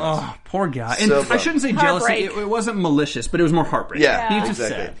so bummed. Oh, poor guy. And I shouldn't say jealousy. It wasn't malicious, but it was more heartbreaking. Yeah, he was just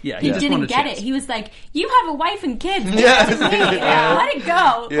sad. Yeah, he didn't get it. He was like, "You have a wife and kids. Let it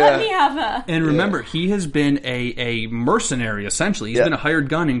go. Yeah. Let me have a." And remember, he has been a mercenary. Essentially, he's been a hired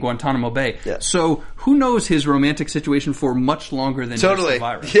gun in Guantanamo Bay. Yeah. So who knows his romantic situation for much longer than just the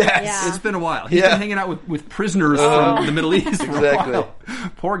virus? Yes. It's been a while. He's been hanging out with prisoners from the Middle East for a while.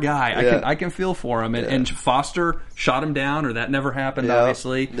 Poor guy. I can feel for him. And Foster shot him down, or that never happened,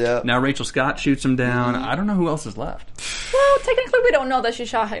 obviously. Yeah. Now Rachel Scott shoots him down. I don't know who else is left. Well, technically we don't know that she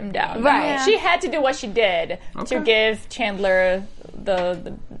shot him down. Right. Yeah. She had to do what she did to give Chandler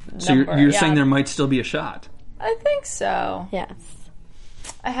the So number. you're saying there might still be a shot? I think so. Yes.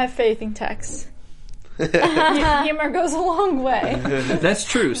 I have faith in Tex. Humor goes a long way. That's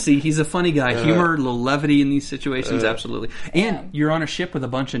true. See, he's a funny guy. Humor, a little levity in these situations, absolutely. And you're on a ship with a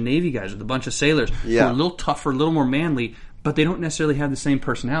bunch of Navy guys, with a bunch of sailors who are a little tougher, a little more manly, but they don't necessarily have the same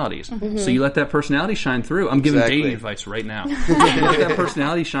personalities. Mm-hmm. So you let that personality shine through. I'm giving dating advice right now. You let that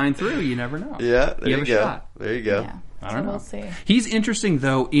personality shine through, you never know. Yeah, there you have go. A shot. There you go. Yeah. I don't know. We'll see. He's interesting,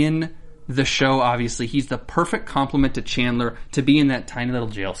 though, in the show, obviously. He's the perfect complement to Chandler to be in that tiny little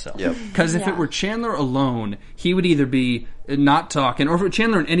jail cell. Because if it were Chandler alone, he would either be not talking, or if it were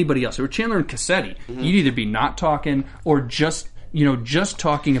Chandler and anybody else, if it were Chandler and Cassetti, you'd either be not talking or just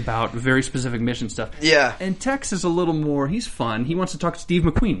talking about very specific mission stuff. Yeah. And Tex is a little more, he's fun. He wants to talk Steve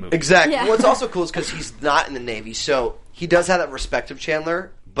McQueen movies. Exactly. Yeah. What's also cool is because he's not in the Navy, so he does have that respect of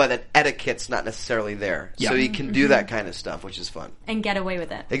Chandler, but that etiquette's not necessarily there. Yeah. So he can do that kind of stuff, which is fun. And get away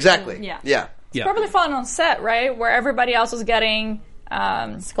with it. Exactly. Yeah. It's probably fun on set, right? Where everybody else is getting...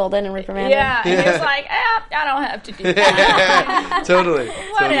 scolded and reprimanded. Yeah, and he's like, I don't have to do that. Totally.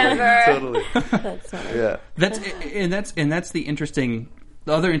 Whatever. Totally. That's funny. Yeah. That's the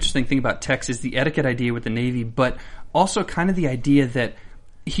other interesting thing about Tex is the etiquette idea with the Navy, but also kind of the idea that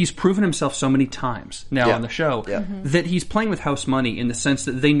he's proven himself so many times now on the show that he's playing with house money in the sense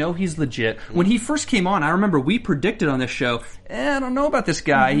that they know he's legit. When he first came on, I remember we predicted on this show, I don't know about this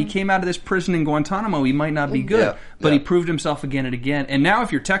guy. He came out of this prison in Guantanamo. He might not be good. But he proved himself again and again. And now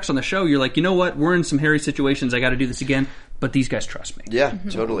if you're Tex on the show, you're like, you know what? We're in some hairy situations. I got to do this again. But these guys trust me. Yeah,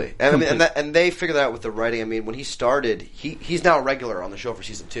 totally. And, I mean, and they figured that out with the writing. I mean, when he started, he's now a regular on the show for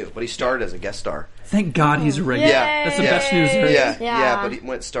season 2, but he started as a guest star. Thank God he's a regular. Yeah. That's the best news there is. Yeah, but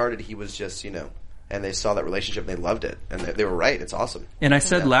when it started, he was just, and they saw that relationship and they loved it. And they were right. It's awesome. And I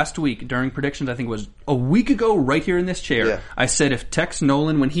said last week during predictions, I think it was a week ago right here in this chair, I said if Tex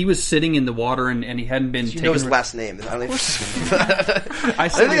Nolan, when he was sitting in the water and he hadn't been taken... You know his last name. I don't think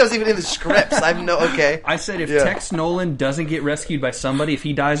that was even in the scripts. I said if Tex Nolan doesn't get rescued by somebody, if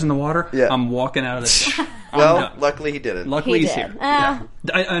he dies in the water, I'm walking out of this. Well, luckily he didn't. Luckily he's here. I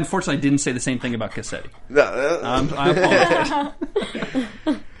unfortunately didn't say the same thing about Cassetti. No. I apologize.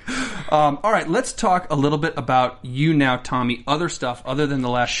 All right, let's talk a little bit about you now, Tommy. Other stuff other than the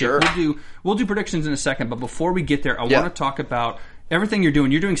last ship. We'll do predictions in a second, but before we get there, I want to talk about everything you're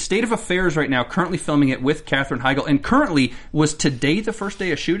doing. You're doing State of Affairs right now, currently filming it with Katherine Heigl. And currently, was today the first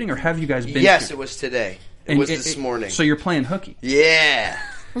day of shooting, or have you guys been? Yes, shooting? It was today. It was this morning. So you're playing hooky. Yeah.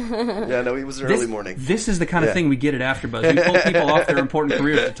 Yeah, no, it was an early morning. This is the kind of thing we get at AfterBuzz. We pull people off their important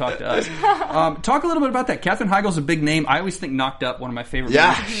careers to talk to us. Talk a little bit about that. Katherine Heigl's a big name. I always think Knocked Up, one of my favorite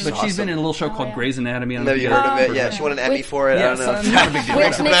movies. But she's been in a little show called Grey's Anatomy. Never heard of it. Yeah, she won an Emmy for it. I don't know. Not a big deal.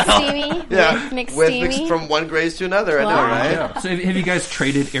 With McSteamy. With from one Grey's to another. I know, right? Yeah. So have you guys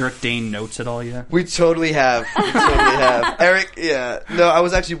traded Eric Dane notes at all yet? We totally have. Eric, no, I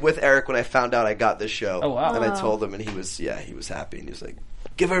was actually with Eric when I found out I got this show. Oh, wow. And I told him, and he was happy, and he was like,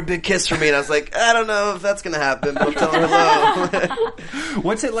 give her a big kiss for me. And I was like, I don't know if that's going to happen, but I'll tell her hello.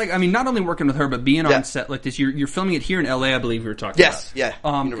 What's it like? I mean, not only working with her, but being on set like this. You're filming it here in L.A., I believe we were talking about. Yes,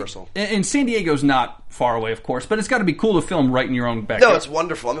 Universal. And San Diego's not far away, of course, but it's got to be cool to film right in your own backyard. No, it's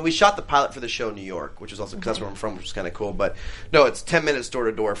wonderful. I mean, we shot the pilot for the show in New York, which is also because that's where I'm from, which is kind of cool. But no, it's 10 minutes door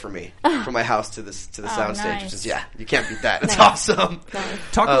to door for me, from my house to the soundstage, which is you can't beat that. It's awesome.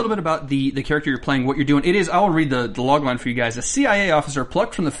 Talk a little bit about the character you're playing, what you're doing. It is, I will read the logline for you guys. A CIA officer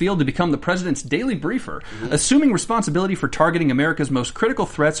plucked from the field to become the president's daily briefer, assuming responsibility for targeting America's most critical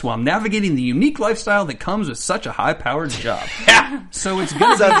threats while navigating the unique lifestyle that comes with such a high-powered job. So it's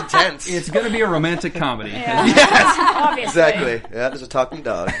going to be intense. It's going to be a romantic comedy. Yes, obviously. Exactly. Yeah, there's a talking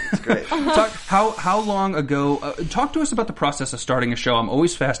dog. It's great. How long ago? Talk to us about the process of starting a show. I'm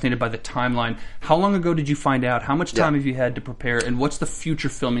always fascinated by the timeline. How long ago did you find out? How much time have you had to prepare? And what's the future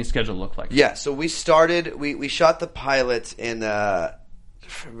filming schedule look like? Yeah, so we started. We shot the pilot in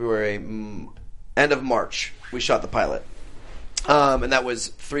February, end of March. We shot the pilot, and that was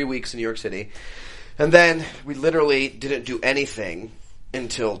 3 weeks in New York City. And then we literally didn't do anything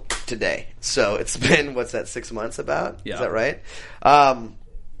until today. So it's been, 6 months about? Yeah. Is that right?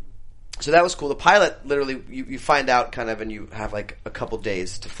 So that was cool. The pilot, literally, you find out kind of, and you have like a couple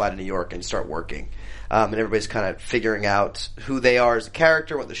days to fly to New York and you start working. And everybody's kind of figuring out who they are as a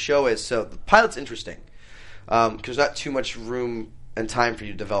character, what the show is. So the pilot's interesting. Because there's not too much room and time for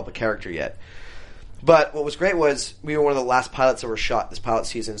you to develop a character yet. But what was great was we were one of the last pilots that were shot this pilot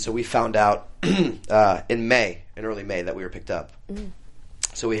season, so we found out in early May, that we were picked up. Mm.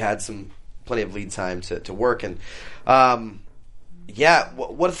 So we had plenty of lead time to work. And one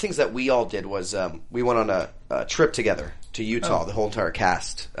of the things that we all did was we went on a trip together to Utah, the whole entire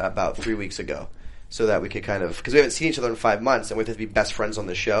cast, about 3 weeks ago. So that we could kind of, because we haven't seen each other in 5 months, and we have to be best friends on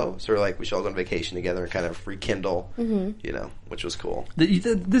the show. So we're like, we should all go on vacation together and kind of rekindle, which was cool.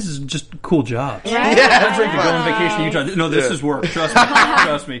 This is just a cool job. Right? That's like to go on vacation in Utah. No, this is work. Trust me.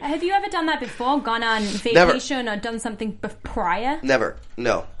 Trust me. Have you ever done that before? Gone on vacation or done something prior? Never.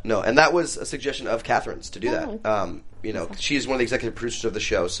 No. And that was a suggestion of Catherine's to do that. She's one of the executive producers of the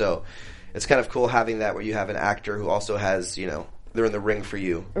show, so it's kind of cool having that where you have an actor who also has, they're in the ring for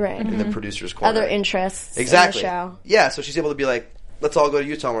you, right? In the producer's corner. Other interests, exactly. In the show. Yeah, so she's able to be like, "Let's all go to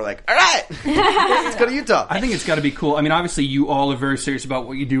Utah." And we're like, "All right, let's go to Utah." I think it's got to be cool. I mean, obviously, you all are very serious about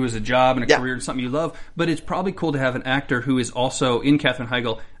what you do as a job and a career and something you love. But it's probably cool to have an actor who is also in Katherine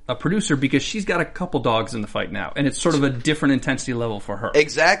Heigl, a producer, because she's got a couple dogs in the fight now, and it's sort of a different intensity level for her.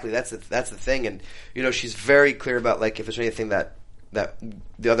 Exactly, that's the thing, and she's very clear about like if there's anything that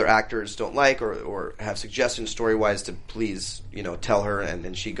the other actors don't like or have suggestions story-wise to please, tell her, and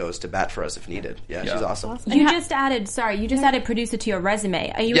then she goes to bat for us if needed. Yeah. She's awesome. You just added producer to your resume.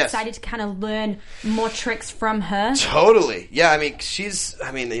 Are you excited to kind of learn more tricks from her? Totally. Yeah, I mean, she's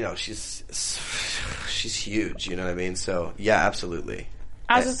huge, you know what I mean? So, yeah, absolutely.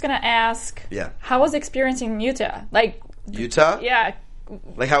 I was just going to ask, how was experiencing Utah? Like, Utah? Yeah.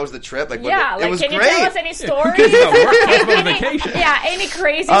 Like, how was the trip? Like, it was can great. You tell us any stories? Vacation. Any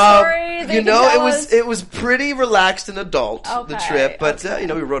crazy stories? It was pretty relaxed and adult, the trip. But, we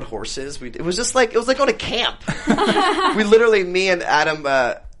rode horses. It was like going to camp. We literally, me and Adam,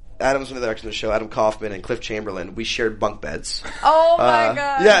 Adam's one of the actors on the show, Adam Kaufman and Cliff Chamberlain, we shared bunk beds. Oh my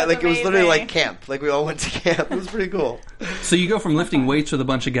god. Yeah, like amazing. It was literally like camp. Like we all went to camp. It was pretty cool. So you go from lifting weights with a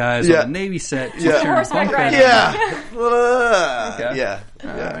bunch of guys on a Navy set to sharing bunk beds.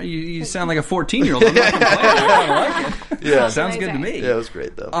 You sound like a 14-year-old. I'm not complaining. I like it. Yeah. Sounds good to me. Yeah, it was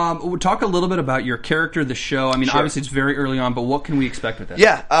great though. We'll talk a little bit about your character, the show. I mean, obviously it's very early on, but what can we expect with that?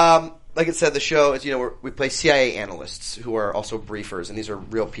 Yeah, like I said, the show is, we play CIA analysts who are also briefers, and these are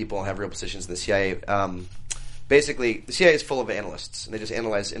real people and have real positions in the CIA. Basically, the CIA is full of analysts, and they just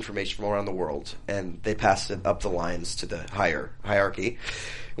analyze information from around the world, and they pass it up the lines to the hierarchy.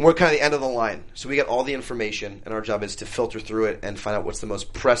 And we're kind of the end of the line. So we get all the information, and our job is to filter through it and find out what's the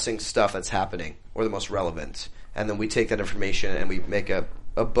most pressing stuff that's happening, or the most relevant. And then we take that information and we make a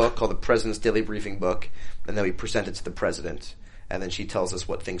book called the President's Daily Briefing Book, and then we present it to the President. And then she tells us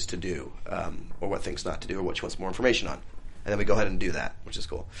what things to do, or what things not to do, or what she wants more information on. And then we go ahead and do that, which is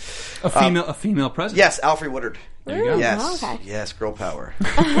cool. A female president? Yes, Alfrey Woodard. There you go. Yes, okay. Yes, girl power.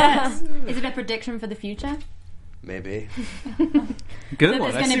 Is it a prediction for the future? Maybe. Good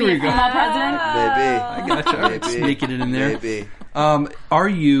one. I see where you're going. President? Maybe. I gotcha. Maybe. Sneaking it in there. Maybe. Are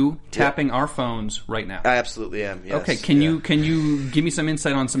you tapping our phones right now? I absolutely am. Yes. Okay. Can you give me some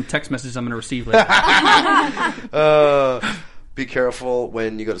insight on some text messages I'm going to receive later? Be careful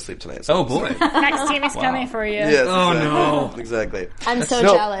when you go to sleep tonight. Oh boy! Next team is coming for you. Yes, oh exactly. no! Exactly. I'm so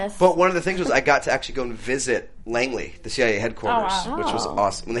jealous. But one of the things was I got to actually go and visit Langley, the CIA headquarters, which was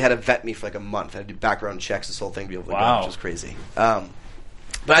awesome. When they had to vet me for like a month, I had to do background checks, this whole thing, to be able to go, which was crazy. But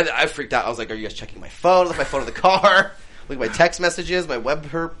I freaked out. I was like, "Are you guys checking my phone? I left my phone in the car. Look at my text messages, my web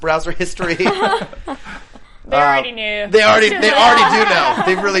browser history." They already knew. They already do know.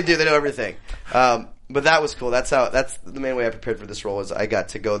 They really do. They know everything. But that was cool. That's the main way I prepared for this role. Is I got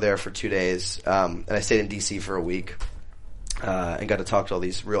to go there for 2 days, and I stayed in DC for a week, and got to talk to all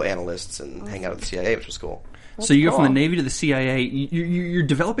these real analysts and hang out with the CIA, which was cool. So you go from the Navy to the CIA. You're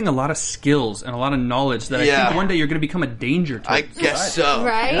developing a lot of skills and a lot of knowledge that I think one day you're going to become a danger to. I guess so.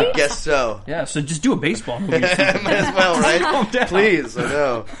 Right? I guess so. Yeah. So just do a baseball movie. Might as well, right? Please, I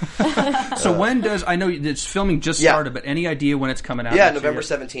know. So when does I know it's filming just started, but any idea when it's coming out? Yeah, November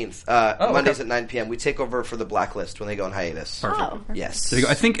 17th. Mondays at 9 p.m. We take over for the Blacklist when they go on hiatus. Perfect. Yes. There you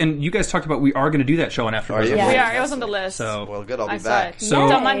go. I think, and you guys talked about we are going to do that show on AfterBuzz. Yeah. We are. It was on the list. So well, good. I'll be back. So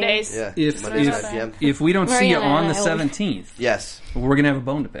it's on Mondays. Yeah. Mondays at 9 p.m. If we don't see you on the 17th, yes, we're going to have a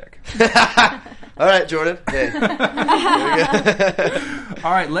bone to pick. All right, Jordan. Hey.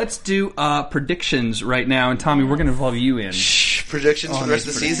 All right, let's do predictions right now. And Tommy, we're going to involve you in. Predictions for the rest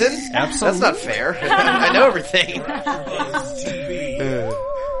of the season? Absolutely. That's not fair. I know everything.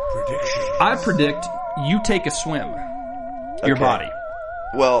 I predict you take a swim. Your body.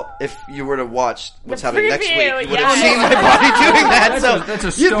 Well, if you were to watch what's happening next week, you would yeah. have seen my body doing that,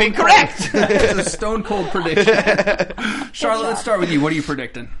 That's a you'd be correct. That's a stone cold prediction. Charlotte, let's start with you. What are you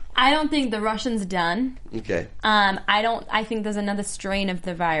predicting? I don't think the Russians done. Okay. I think there's another strain of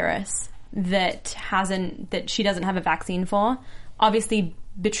the virus that she doesn't have a vaccine for. Obviously,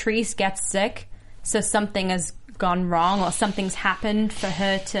 Beatrice gets sick, so something has gone wrong or something's happened for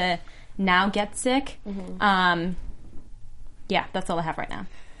her to now get sick. Mm-hmm. Yeah, that's all I have right now.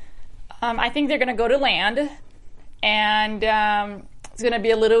 I think they're going to go to land, and it's going to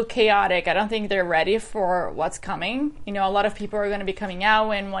be a little chaotic. I don't think they're ready for what's coming. You know, a lot of people are going to be coming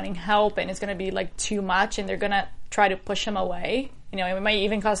out and wanting help, and it's going to be like too much, and they're going to try to push them away. You know, it might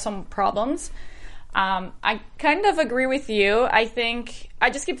even cause some problems. I kind of agree with you. I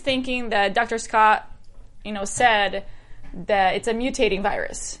just keep thinking that Dr. Scott, said that it's a mutating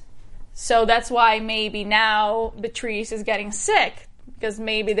virus. So that's why maybe now Beatrice is getting sick, because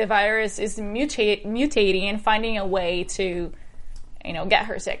maybe the virus is mutating and finding a way to, get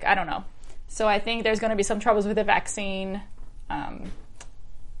her sick. I don't know. So I think there's going to be some troubles with the vaccine.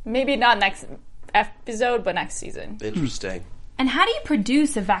 Maybe not next episode, but next season. Interesting. And how do you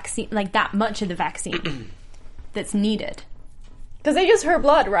produce a vaccine, like that much of the vaccine that's needed? Because they use her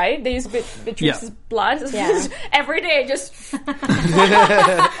blood, right? They use Beatrice's blood. Yeah. Every day, just...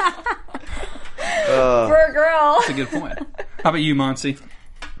 Poor girl. That's a good point. How about you, Monsi?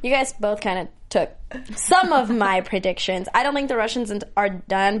 You guys both kind of took some of my predictions. I don't think the Russians are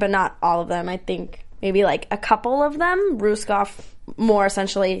done, but not all of them. I think maybe like a couple of them. Ruskov, more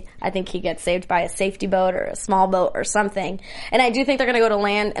essentially, I think he gets saved by a safety boat or a small boat or something. And I do think they're going to go to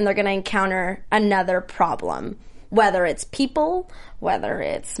land and they're going to encounter another problem. Whether it's people, whether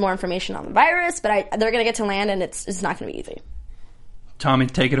it's more information on the virus, but they're going to get to land and it's not going to be easy. Tommy,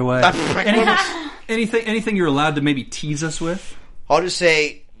 take it away. Anything you're allowed to maybe tease us with? I'll just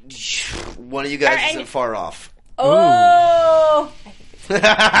say one of you guys isn't far off. Oh!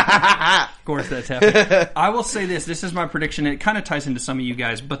 Of course that's happening. I will say this is my prediction. It kind of ties into some of you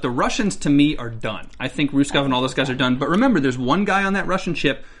guys, but the Russians, to me, are done. I think Ruskov and all those guys are done. But remember, there's one guy on that Russian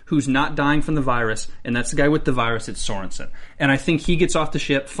ship who's not dying from the virus, and that's the guy with the virus. It's Sorensen. And I think he gets off the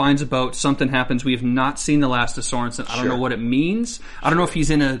ship, finds a boat, something happens. We have not seen the last of Sorensen. I don't know what it means. I don't know if he's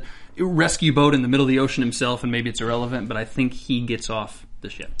in a rescue boat in the middle of the ocean himself, and maybe it's irrelevant, but I think he gets off the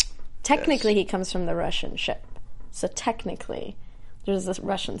ship. Technically, he comes from the Russian ship. So technically... there's this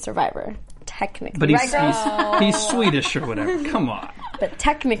Russian survivor. Technically. But he's Swedish or whatever. Come on. But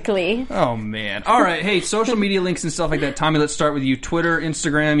technically. Oh, man. All right. Hey, social media links and stuff like that. Tommy, let's start with you. Twitter,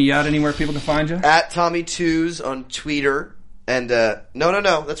 Instagram, you got anywhere people can find you? At Tommy2s on Twitter. And,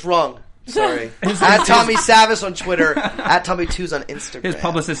 no, that's wrong. Sorry. At Tommy Savas on Twitter. At Tommy2s on Instagram. His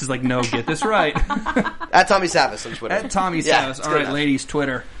publicist is like, no, get this right. At Tommy Savas on Twitter. At Tommy Savas. All right, ladies,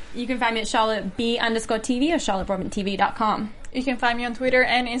 Twitter. You can find me at CharlotteB_TV or CharlotteBroadmanTV.com. You can find me on Twitter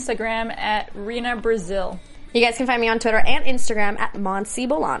and Instagram at Rena Brazil. You guys can find me on Twitter and Instagram at Monsi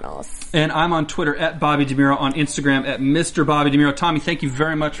Bolanos. And I'm on Twitter at Bobby DeMuro, on Instagram at Mr. Bobby DeMuro. Tommy, thank you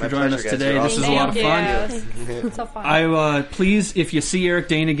very much for joining us today. This is a lot of fun. It's so fun. Please, if you see Eric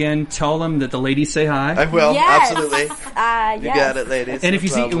Dane again, tell them that the ladies say hi. I will, absolutely. You got it, ladies. And if you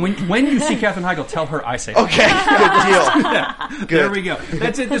see when you see Katherine Heigl, tell her I say hi. Okay, good deal. Good. There we go.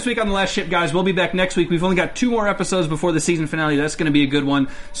 That's it this week on The Last Ship, guys. We'll be back next week. We've only got 2 more episodes before the season finale. That's going to be a good one.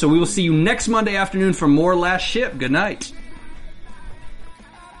 So we will see you next Monday afternoon for more Last Ship. Good night.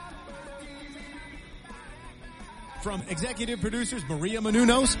 From executive producers Maria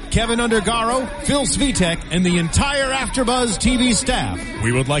Menounos, Kevin Undergaro, Phil Svitek, and the entire AfterBuzz TV staff,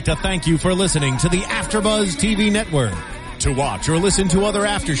 we would like to thank you for listening to the AfterBuzz TV network. To watch or listen to other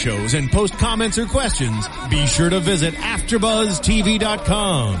after shows and post comments or questions, be sure to visit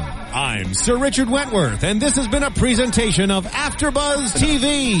AfterBuzzTV.com. I'm Sir Richard Wentworth, and this has been a presentation of AfterBuzz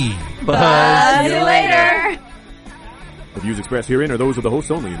TV. Buzz you later. The views expressed herein are those of the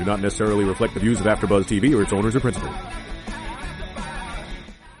hosts only and do not necessarily reflect the views of AfterBuzz TV or its owners or principals.